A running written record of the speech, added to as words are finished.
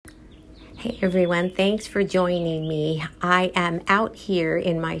Hey everyone, thanks for joining me. I am out here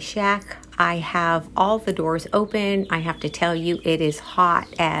in my shack. I have all the doors open. I have to tell you, it is hot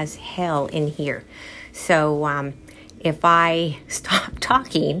as hell in here. So if I stop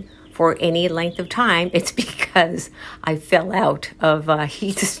talking for any length of time, it's because I fell out of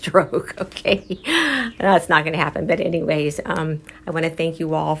heat stroke, okay? That's not going to happen. But anyways, I want to thank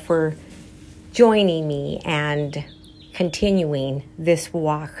you all for joining me and continuing this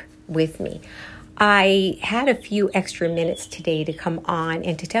walk with me. I had a few extra minutes today to come on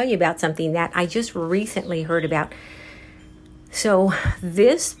and to tell you about something that I just recently heard about. So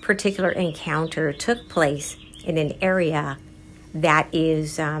this particular encounter took place in an area that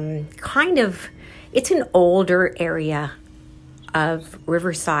is it's an older area of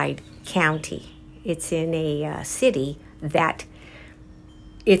Riverside County. It's in a city that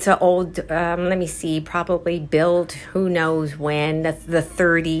it's an old, probably built, who knows when, the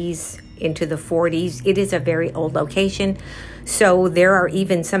 30s into the 40s. It is a very old location. So there are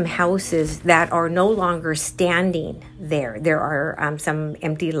even some houses that are no longer standing there. There are some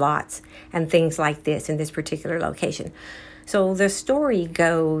empty lots and things like this in this particular location. So the story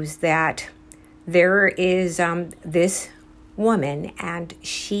goes that there is this woman, and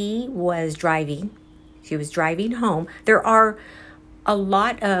she was driving home. There are a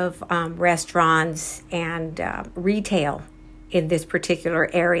lot of restaurants and retail in this particular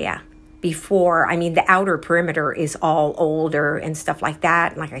area the outer perimeter is all older and stuff like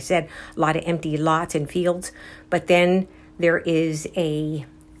that. And like I said, a lot of empty lots and fields. But then there is a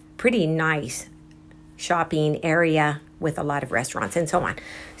pretty nice shopping area with a lot of restaurants and so on.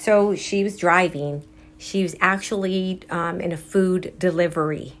 So she was driving. She was actually in a food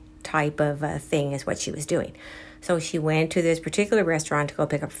delivery type of thing is what she was doing. So she went to this particular restaurant to go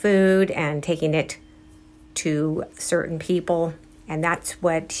pick up food and taking it to certain people. And that's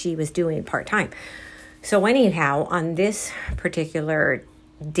what she was doing part-time. So anyhow, on this particular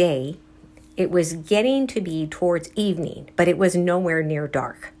day, it was getting to be towards evening, but it was nowhere near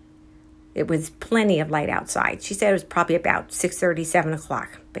dark. It was plenty of light outside. She said it was probably about 6:30, 7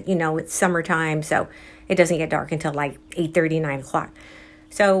 o'clock. But it's summertime, so it doesn't get dark until like 8:30, 9 o'clock.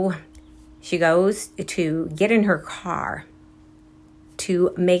 So she goes to get in her car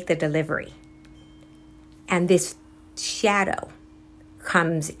to make the delivery. And this shadow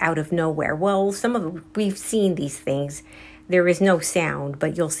comes out of nowhere. Well, we've seen these things. There is no sound,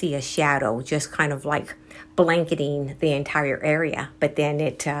 but you'll see a shadow just kind of like blanketing the entire area. But then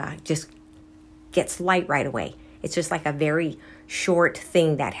it just gets light right away. It's just like a very short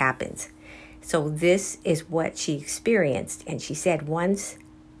thing that happens. So this is what she experienced. And she said once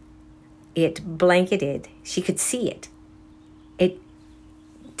it blanketed, she could see it. It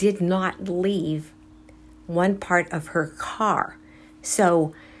did not leave one part of her car.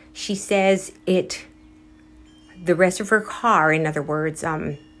 So she says the rest of her car, in other words,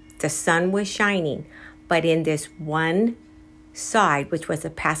 the sun was shining, but in this one side, which was the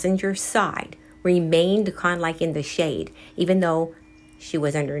passenger side, remained kind of like in the shade, even though she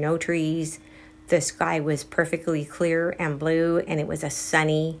was under no trees. The sky was perfectly clear and blue, and it was a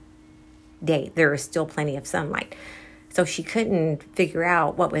sunny day. There was still plenty of sunlight. So she couldn't figure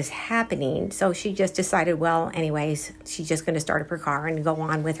out what was happening. So she just decided, well, anyways, she's just going to start up her car and go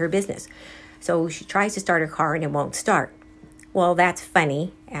on with her business. So she tries to start her car and it won't start. Well, that's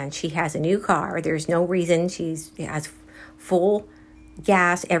funny. And she has a new car. There's no reason. She has full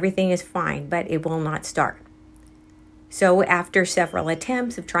gas. Everything is fine, but it will not start. So after several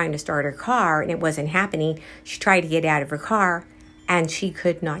attempts of trying to start her car and it wasn't happening, she tried to get out of her car and she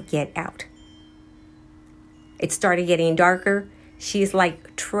could not get out. It started getting darker. She's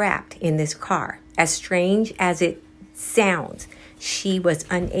like trapped in this car. As strange as it sounds, she was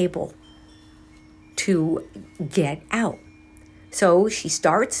unable to get out. So she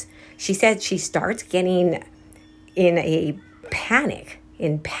starts getting in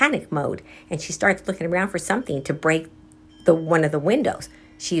panic mode, and she starts looking around for something to break one of the windows.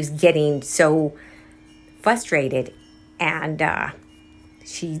 She was getting so frustrated, and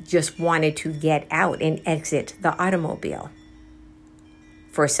she just wanted to get out and exit the automobile.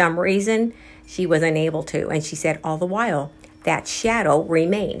 For some reason, she was unable to. And she said all the while, that shadow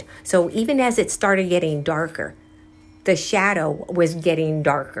remained. So even as it started getting darker, the shadow was getting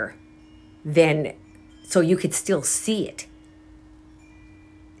darker. So you could still see it.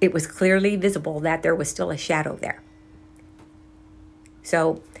 It was clearly visible that there was still a shadow there.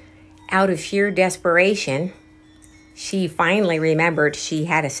 So out of sheer desperation, she finally remembered she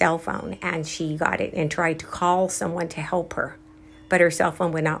had a cell phone, and she got it and tried to call someone to help her, but her cell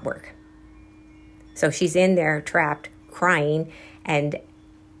phone would not work. So she's in there trapped, crying, and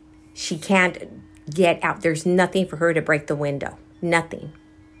She can't get out. There's nothing for her to break the window. Nothing.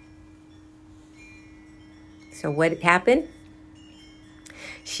 So what happened?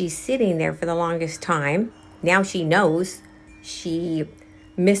 She's sitting there for the longest time. Now she knows she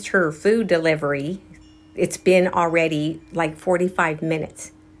missed her food delivery. It's been already like 45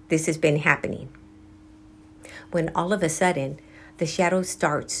 minutes. This has been happening. When all of a sudden, the shadow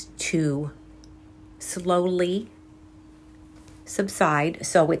starts to slowly subside.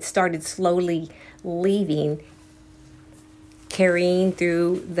 So it started slowly leaving, carrying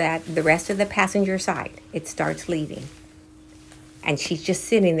through the rest of the passenger side. It starts leaving. And she's just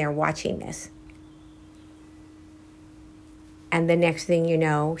sitting there watching this. And the next thing you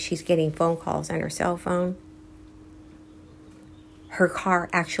know, she's getting phone calls on her cell phone. Her car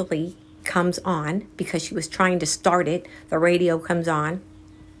actually comes on because she was trying to start it. The radio comes on.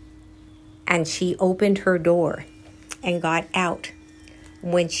 And she opened her door and got out.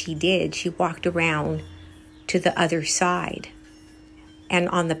 When she did, she walked around to the other side. And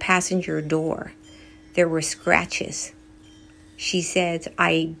on the passenger door, there were scratches. She says,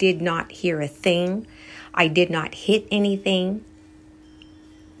 I did not hear a thing. I did not hit anything.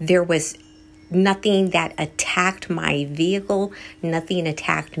 There was nothing that attacked my vehicle. Nothing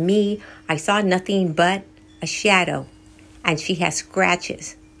attacked me. I saw nothing but a shadow. And she has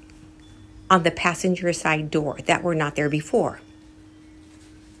scratches on the passenger side door that were not there before.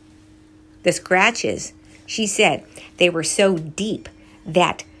 The scratches, she said, they were so deep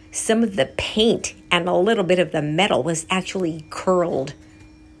that some of the paint and a little bit of the metal was actually curled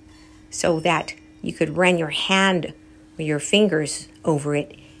so that you could run your hand or your fingers over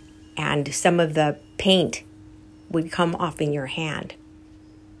it and some of the paint would come off in your hand.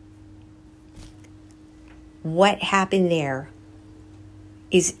 What happened there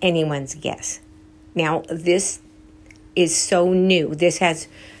is anyone's guess. Now, this is so new. This has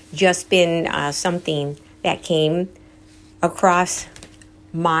just been something that came across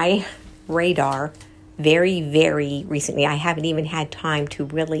my radar very, very recently. I haven't even had time to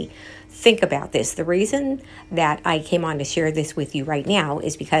really think about this. The reason that I came on to share this with you right now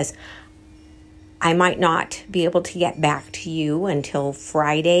is because I might not be able to get back to you until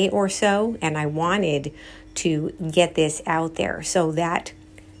Friday or so, and I wanted to get this out there so that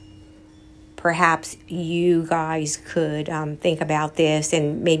perhaps you guys could think about this,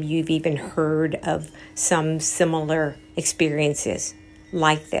 and maybe you've even heard of some similar experiences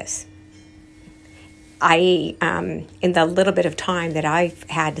like this. I, in the little bit of time that I've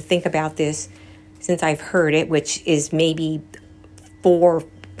had to think about this since I've heard it, which is maybe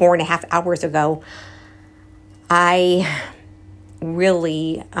 4.5 hours ago, I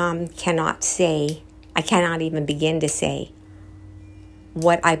really cannot even begin to say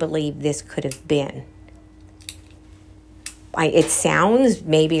what I believe this could have been. It sounds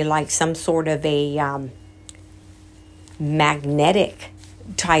maybe like some sort of a magnetic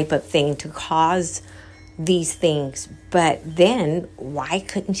type of thing to cause these things, but then why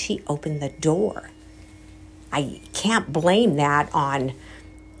couldn't she open the door? I can't blame that on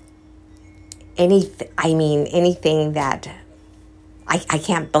anything that I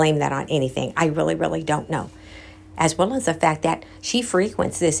can't blame that on anything. I really, really don't know. As well as the fact that she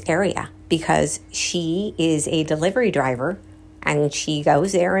frequents this area because she is a delivery driver and she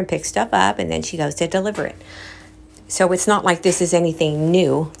goes there and picks stuff up and then she goes to deliver it. So it's not like this is anything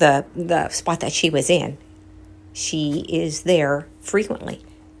new, the spot that she was in. She is there frequently.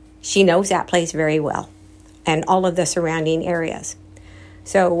 She knows that place very well and all of the surrounding areas.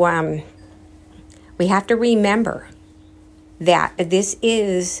 So we have to remember that this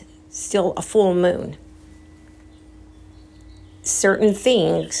is still a full moon. Certain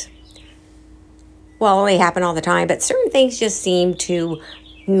things, well, they happen all the time, but certain things just seem to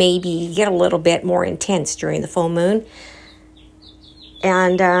maybe get a little bit more intense during the full moon.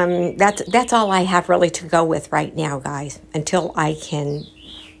 And that's all I have really to go with right now, guys, until I can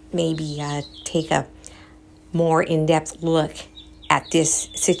maybe take a more in-depth look at this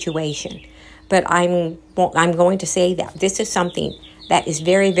situation. But I'm going to say that this is something that is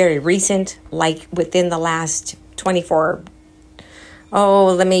very, very recent, like within the last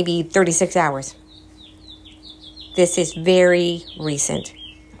maybe 36 hours. This is very recent.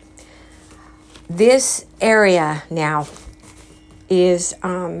 This area now is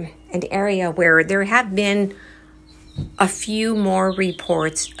an area where there have been a few more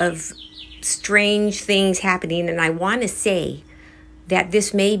reports of strange things happening, and I want to say that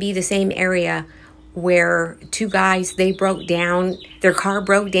this may be the same area where two guys, their car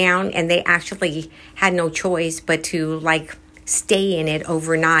broke down, and they actually had no choice but to stay in it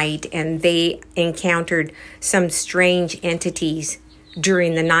overnight, and they encountered some strange entities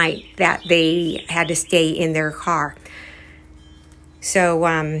during the night that they had to stay in their car.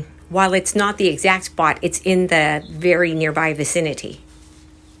 So while it's not the exact spot, it's in the very nearby vicinity.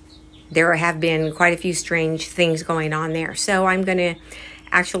 There have been quite a few strange things going on there. So I'm going to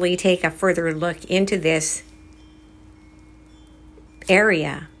actually take a further look into this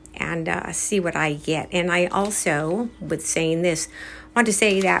area and see what I get. And I also, with saying this, want to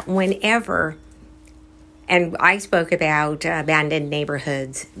say that whenever, and I spoke about abandoned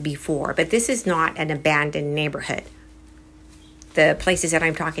neighborhoods before, but this is not an abandoned neighborhood. The places that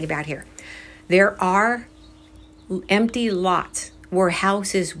I'm talking about here, there are empty lots where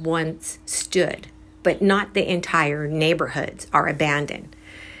houses once stood, but not the entire neighborhoods are abandoned.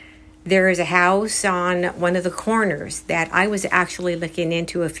 There is a house on one of the corners that I was actually looking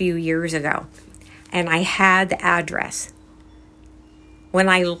into a few years ago, and I had the address. When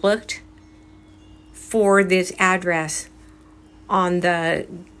I looked for this address on the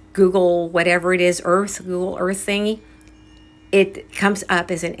Google, whatever it is, Google Earth thingy, it comes up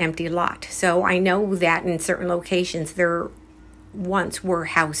as an empty lot. So I know that in certain locations there once were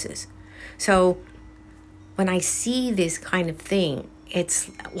houses. So when I see this kind of thing, it's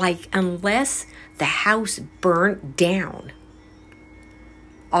like unless the house burnt down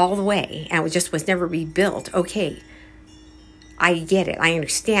all the way and it just was never rebuilt, okay, I get it. I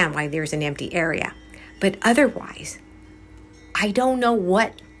understand why there's an empty area. But otherwise, I don't know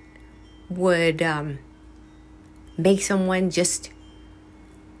what would make someone just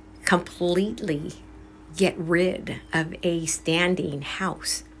completely get rid of a standing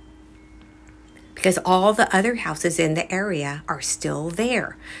house. Because all the other houses in the area are still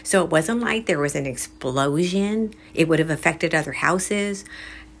there. So it wasn't like there was an explosion. It would have affected other houses.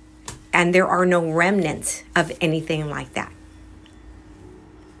 And there are no remnants of anything like that.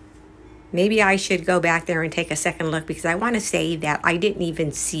 Maybe I should go back there and take a second look, because I want to say that I didn't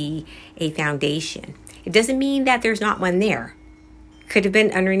even see a foundation. It doesn't mean that there's not one there. Could have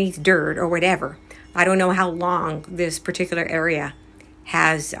been underneath dirt or whatever. I don't know how long this particular area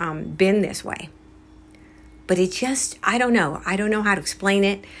has been this way. But it just, I don't know. I don't know how to explain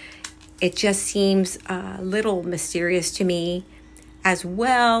it. It just seems a little mysterious to me, as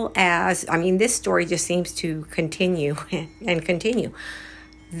well as, this story just seems to continue and continue.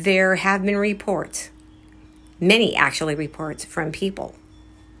 There have been reports, many actually reports from people,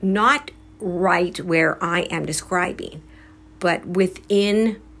 not right where I am describing, but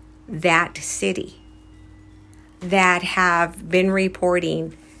within that city, that have been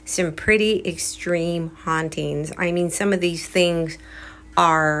reporting some pretty extreme hauntings. Some of these things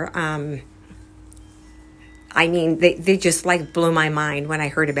are, they just like blew my mind when I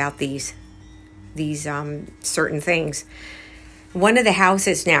heard about these certain things. One of the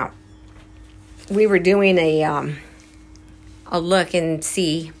houses, now, we were doing a look and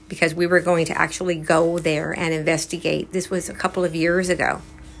see, because we were going to actually go there and investigate. This was a couple of years ago.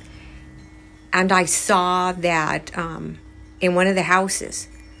 And I saw that in one of the houses,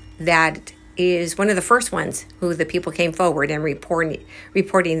 that is one of the first ones who the people came forward and reporting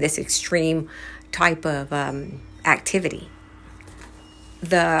this extreme type of activity.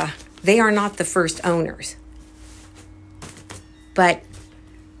 They are not the first owners. But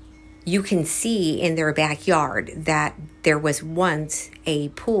you can see in their backyard that there was once a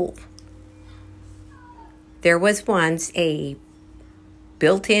pool. There was once a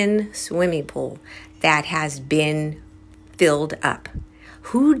built-in swimming pool that has been filled up.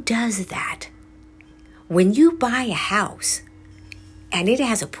 Who does that? When you buy a house and it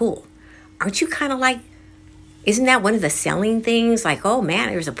has a pool, aren't you kind of like, isn't that one of the selling things? Like, oh man,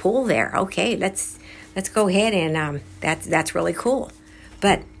 there's a pool there. Okay, let's go ahead and that's really cool.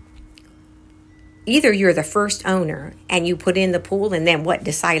 But either you're the first owner and you put in the pool and then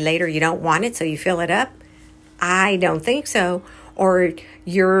decide later you don't want it, so you fill it up? I don't think so. Or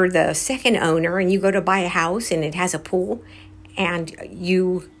you're the second owner and you go to buy a house and it has a pool, and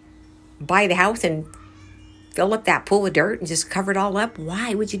you buy the house and fill up that pool with dirt and just cover it all up.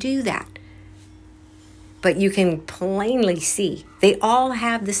 Why would you do that? But you can plainly see they all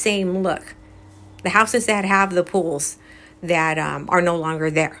have the same look. The houses that have the pools that are no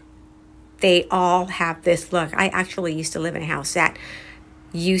longer there, they all have this look. I actually used to live in a house that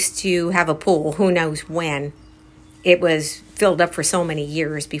used to have a pool. Who knows when? It was filled up for so many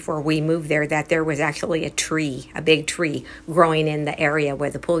years before we moved there that there was actually a big tree growing in the area where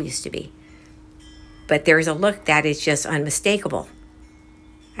the pool used to be. But there's a look that is just unmistakable.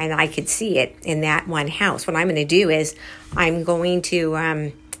 And I could see it in that one house. What I'm going to do is I'm going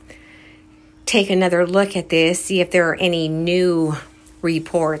to take another look at this, see if there are any new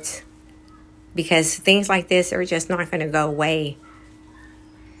reports, because things like this are just not going to go away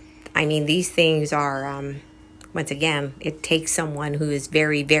I mean, these things are, once again, it takes someone who is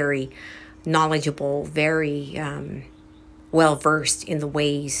very, very knowledgeable, very well-versed in the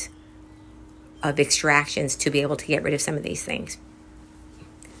ways of extractions to be able to get rid of some of these things.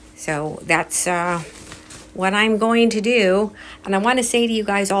 So that's what I'm going to do. And I want to say to you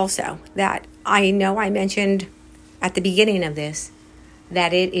guys also that I know I mentioned at the beginning of this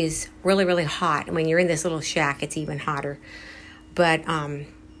that it is really, really hot. When you're in this little shack, it's even hotter. But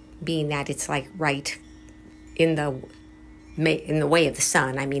being that it's like right in the way of the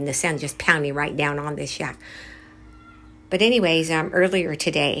sun. I mean, the sun just pounding right down on this shack. But anyways, earlier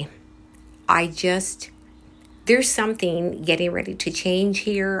today, there's something getting ready to change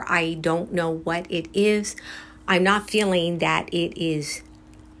here. I don't know what it is. I'm not feeling that it is,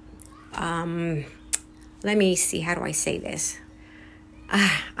 let me see, how do I say this?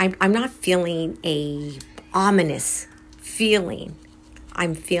 I'm not feeling a ominous feeling.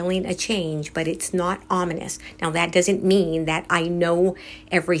 I'm feeling a change, but it's not ominous. Now, that doesn't mean that I know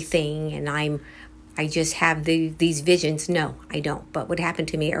everything and I just have these visions. No, I don't. But what happened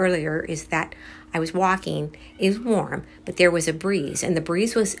to me earlier is that I was walking. It was warm, but there was a breeze, and the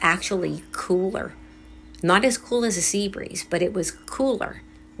breeze was actually cooler. Not as cool as a sea breeze, but it was cooler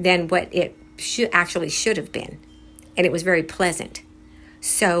than what it should have been. And it was very pleasant.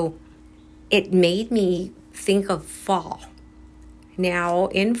 So it made me think of fall. Now,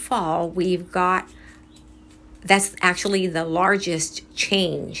 in fall, that's actually the largest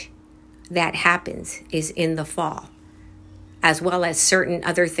change that happens is in the fall, as well as certain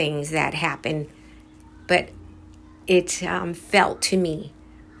other things that happen. But it felt to me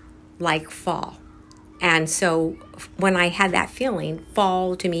like fall. And so when I had that feeling,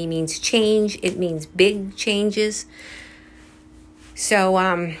 fall to me means change. It means big changes.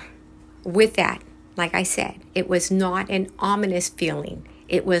 So with that, like I said, it was not an ominous feeling.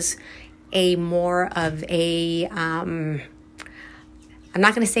 It was a more of a, I'm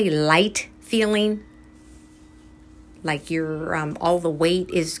not going to say light feeling, like all the weight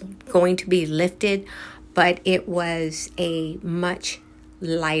is going to be lifted, but it was a much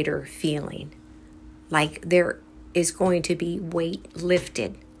lighter feeling, like there is going to be weight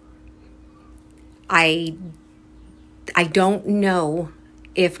lifted. I don't know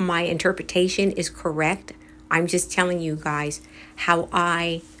if my interpretation is correct. I'm just telling you guys how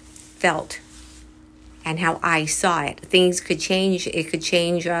I felt and how I saw it. Things could change. It could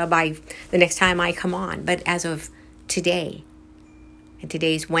change by the next time I come on. But as of today, and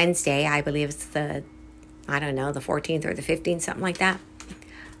today's Wednesday, I believe it's the 14th or the 15th, something like that.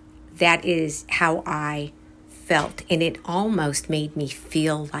 That is how I felt. And it almost made me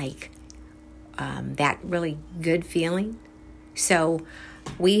feel like that really good feeling. So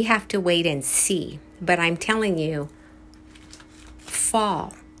we have to wait and see. But I'm telling you,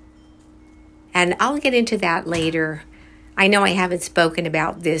 fall. And I'll get into that later. I know I haven't spoken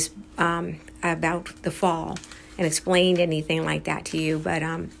about this, about the fall and explained anything like that to you. But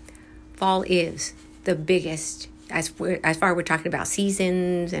fall is the biggest, as far as we're talking about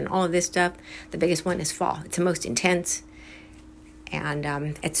seasons and all of this stuff, the biggest one is fall. It's the most intense.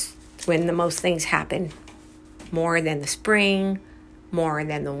 And it's when the most things happen. More than the spring, more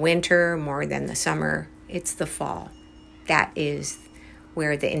than the winter, more than the summer. It's the fall. That is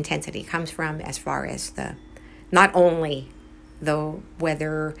where the intensity comes from, as far as not only the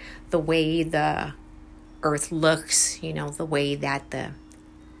weather, the way the earth looks, the way that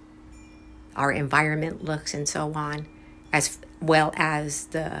our environment looks and so on, as well as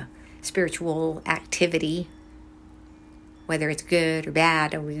the spiritual activity, whether it's good or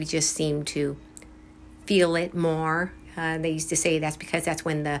bad, or we just seem to feel it more. They used to say that's because that's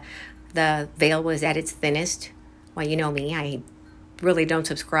when the veil was at its thinnest. Well, you know me, I really don't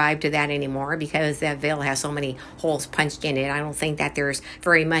subscribe to that anymore because that veil has so many holes punched in it. I don't think that there's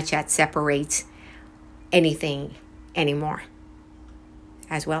very much that separates anything anymore.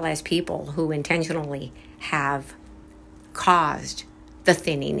 As well as people who intentionally have caused the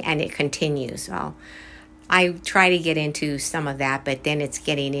thinning, and it continues. So I try to get into some of that, but then it's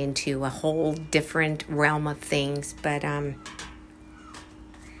getting into a whole different realm of things. But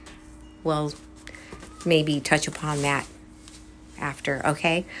we'll maybe touch upon that after,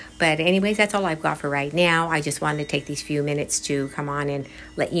 okay? But anyways, that's all I've got for right now. I just wanted to take these few minutes to come on and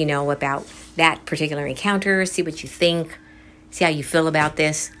let you know about that particular encounter, see what you think, see how you feel about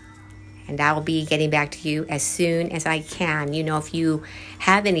this. And I'll be getting back to you as soon as I can. If you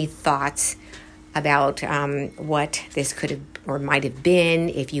have any thoughts about what this could have or might have been,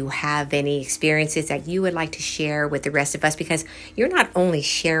 if you have any experiences that you would like to share with the rest of us, because you're not only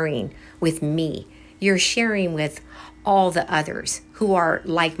sharing with me, you're sharing with all the others who are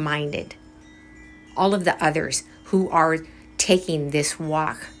like-minded, all of the others who are taking this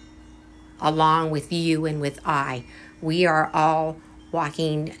walk along with you and with I. We are all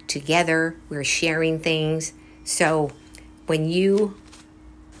walking together. We're sharing things. So when you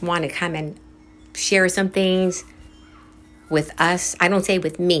want to come and share some things with us, I don't say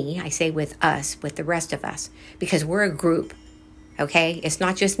with me, I say with us, with the rest of us, because we're a group, okay? It's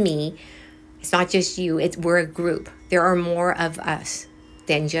not just me. It's not just you. We're a group. There are more of us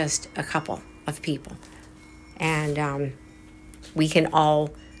than just a couple of people. And we can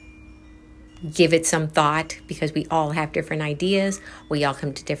all give it some thought because we all have different ideas. We all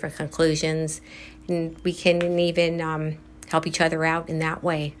come to different conclusions. And we can even help each other out in that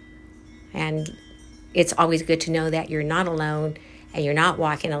way. And it's always good to know that you're not alone and you're not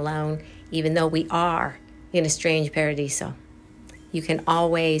walking alone, even though we are in a strange paradiso. You can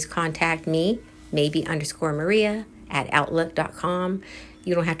always contact me, maybe_Maria at outlook.com.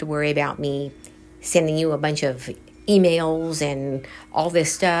 You don't have to worry about me sending you a bunch of emails and all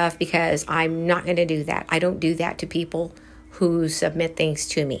this stuff because I'm not going to do that. I don't do that to people who submit things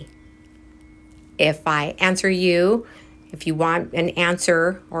to me. If I answer you, if you want an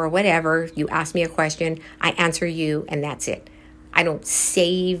answer or whatever, you ask me a question, I answer you and that's it. I don't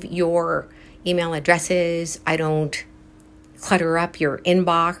save your email addresses. I don't clutter up your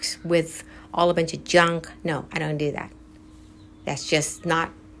inbox with all a bunch of junk. No, I don't do that. That's just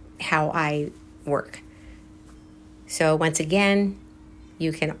not how I work. So once again,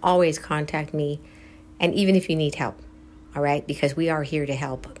 you can always contact me, and even if you need help, all right? Because we are here to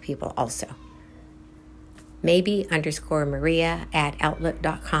help people also. maybe_Maria at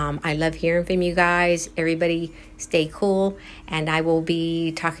outlook.com. I love hearing from you guys. Everybody stay cool, and I will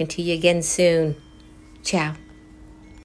be talking to you again soon. Ciao.